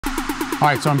All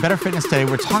right, so on Better Fitness today,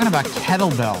 we're talking about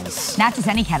kettlebells. Not just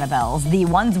any kettlebells. The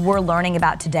ones we're learning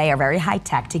about today are very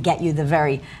high-tech to get you the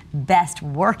very best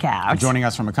workout. Joining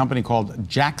us from a company called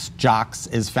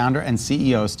JAXJOX is founder and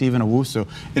CEO Stephen Owusu.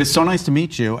 It is so nice to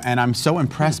meet you, and I'm so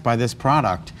impressed by this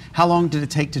product. How long did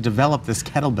it take to develop this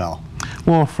kettlebell?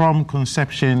 Well, from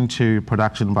conception to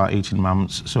production, about 18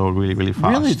 months, so really, really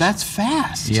fast. Really? That's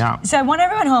fast. Yeah. So I want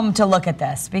everyone home to look at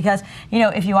this because, you know,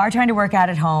 if you are trying to work out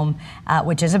at home,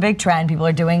 which is a big trend, people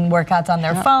are doing workouts on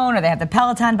their phone or they have the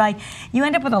Peloton bike, you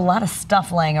end up with a lot of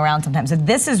stuff laying around sometimes. So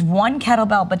this is one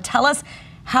kettlebell, but tell us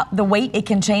how the weight it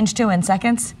can change to in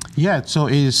seconds? Yeah, so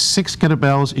it's 6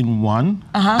 kettlebells in one,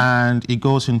 and it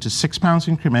goes into 6 pounds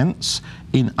increments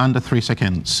in under 3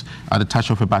 seconds at the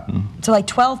touch of a button. So like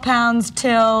 12 pounds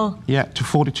till? Yeah, to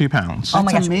 42 pounds. Oh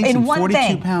my gosh, amazing. in one 42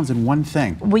 thing. pounds in one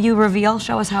thing. Will you reveal,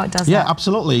 show us how it does that? Yeah,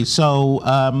 absolutely. So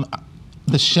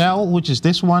the shell, which is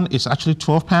this one, is actually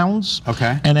 12 pounds.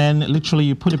 Okay. And then literally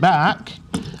you put it back.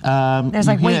 There's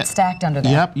like weight stacked under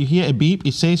there. Yep, you hear a beep,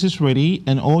 it says it's ready,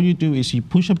 and all you do is you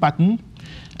push a button,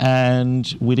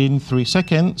 and within 3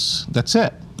 seconds, that's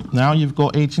it. Now you've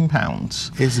got 18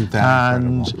 pounds. Isn't that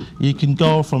incredible? And you can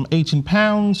go from 18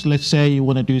 pounds, let's say you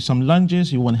want to do some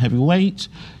lunges, you want heavy weight,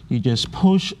 you just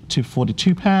push to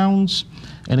 42 pounds,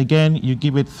 and again, you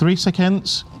give it 3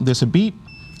 seconds, there's a beep,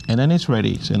 and then it's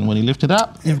ready. And when you lift it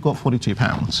up, you've got 42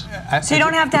 pounds. So you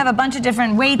don't have to have a bunch of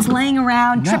different weights laying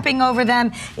around, tripping over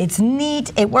them. It's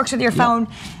neat, it works with your phone.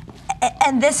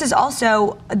 And this is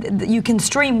also, you can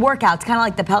stream workouts, kind of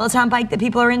like the Peloton bike that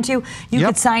people are into. You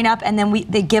could sign up and then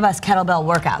they give us kettlebell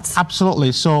workouts.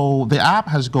 Absolutely. So the app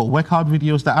has got workout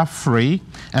videos that are free.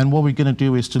 And what we're going to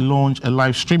do is to launch a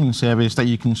live streaming service that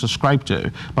you can subscribe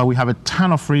to. But we have a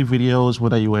ton of free videos,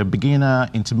 whether you are a beginner,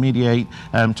 intermediate,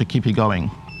 to keep you going.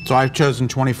 So I've chosen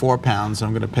 24 pounds. I'm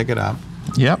going to pick it up.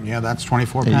 Yep. Yeah, that's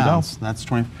 24 there pounds. You go. That's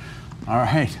 20. All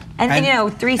right. And you know,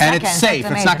 3 seconds. And it's safe.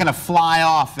 It's not going to fly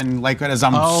off and like as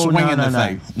I'm swinging the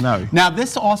thing. No. Now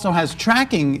this also has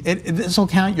tracking. This will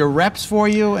count your reps for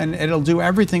you, and it'll do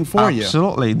everything for you.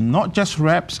 Absolutely. Not just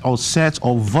reps or sets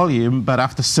or volume, but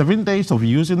after 7 days of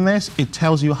using this, it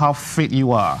tells you how fit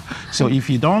you are. So if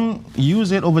you don't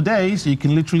use it over days, you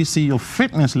can literally see your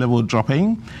fitness level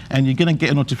dropping, and you're going to get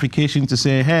a notification to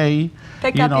say, hey,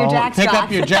 pick up your JAXJOX. Pick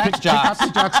up your JAXJOX.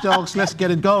 Pick up the JAXJOX. Let's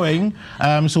get it going.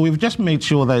 So we've just made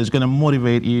sure that it's going to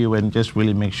motivate you and just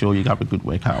really make sure you have a good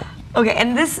workout. Okay,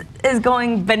 and this is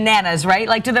going bananas, right?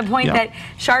 Like to the point that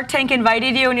Shark Tank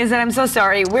invited you and you said, I'm so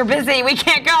sorry, we're busy, we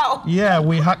can't go. Yeah,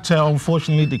 we had to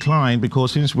unfortunately decline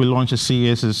because since we launched the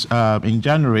CES in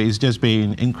January, it's just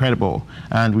been incredible.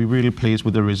 And we're really pleased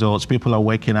with the results. People are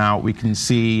working out. We can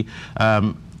see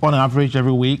on average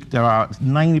every week, there are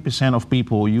 90% of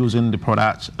people using the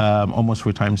product almost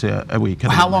 3 times a week.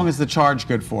 How long is the charge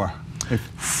good for?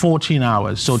 14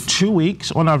 hours. So 2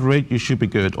 weeks on average, you should be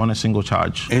good on a single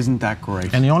charge. Isn't that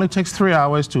great? And it only takes 3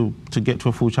 hours to get to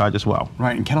a full charge as well.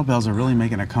 Right, and kettlebells are really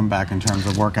making a comeback in terms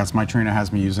of workouts. My trainer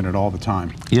has me using it all the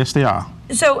time. Yes, they are.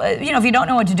 So, you know, if you don't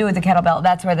know what to do with the kettlebell,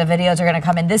 that's where the videos are going to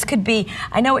come in. This could be,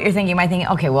 I know what you're thinking. You might think,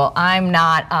 okay, well, I'm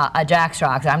not a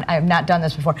JAXJOX. I've not done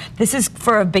this before. This is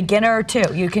for a beginner, too.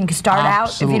 You can start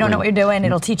out. If you don't know what you're doing,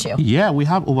 it'll teach you. Yeah, we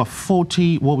have over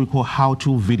 40 what we call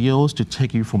how-to videos to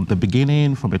take you from the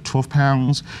beginning, from the 12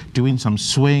 pounds, doing some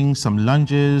swings, some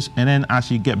lunges, and then as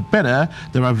you get better,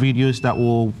 there are videos that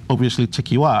will obviously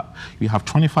take you up. You have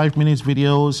 25 minutes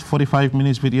videos, 45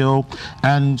 minutes video,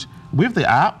 and with the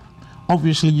app,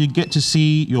 obviously, you get to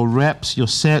see your reps, your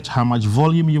set, how much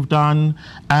volume you've done,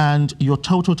 and your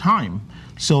total time.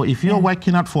 So if you're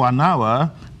working out for an hour,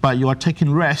 but you are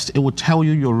taking rest, it will tell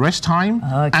you your rest time.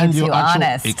 Oh, it keeps you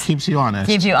honest. It keeps you honest.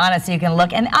 Keeps you honest so you can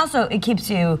look. And also, it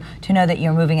keeps you to know that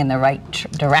you're moving in the right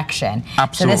direction.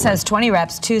 Absolutely. So this has 20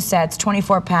 reps, 2 sets,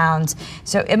 24 pounds.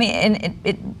 So, I mean,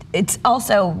 and it's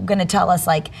also going to tell us,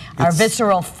 like, our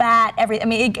visceral fat, everything. I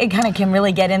mean, it kind of can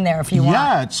really get in there if you want.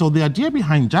 Yeah, so the idea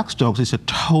behind JAXJOX is a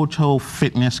total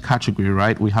fitness category,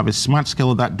 right? We have a smart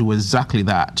scale that do exactly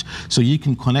that. So you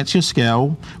can connect your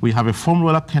scale. We have a foam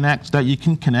roller connect that you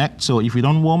can connect. So if you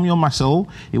don't warm your muscle,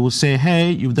 it will say,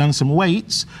 hey, you've done some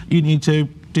weights, you need to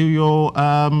do your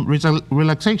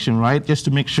relaxation, right? Just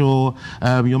to make sure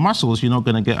your muscles, you're not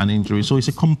going to get an injury. So it's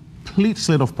a complete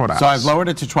set of products. So I've lowered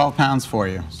it to 12 pounds for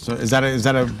you. So is that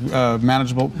a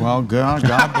manageable? Well, God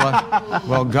bless.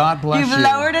 Well, God bless you. You've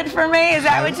lowered it for me? Is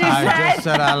that what you said? I just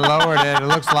said I lowered it. It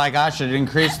looks like I should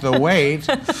increase the weight.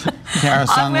 Cara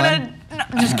Sunland.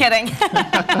 No, just kidding.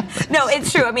 No,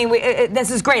 it's true. I mean,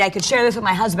 this is great. I could share this with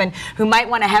my husband, who might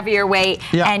want a heavier weight,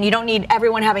 and you don't need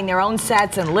everyone having their own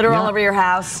sets and litter all over your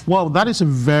house. Well, that is a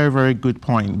very, very good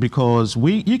point, because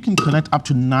you can connect up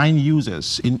to 9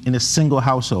 users in a single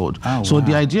household. Oh, so wow.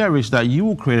 the idea is that you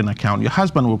will create an account, your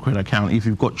husband will create an account. If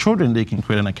you've got children, they can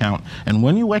create an account. And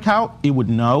when you work out, it would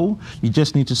know. You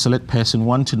just need to select person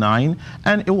 1 to 9,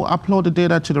 and it will upload the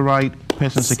data to the right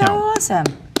person's account. So awesome.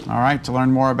 All right, to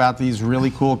learn more about these really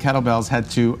cool kettlebells, head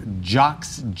to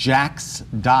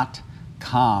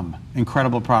JAXJOX.com.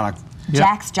 Incredible product.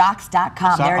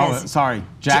 JAXJOX.com. There it is. Sorry,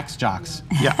 JAXJOX.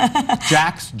 Yeah.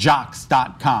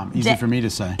 JAXJOX.com. Easy for me to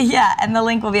say. Yeah, and the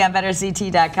link will be on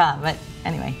betterct.com. But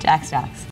anyway, JAXJOX.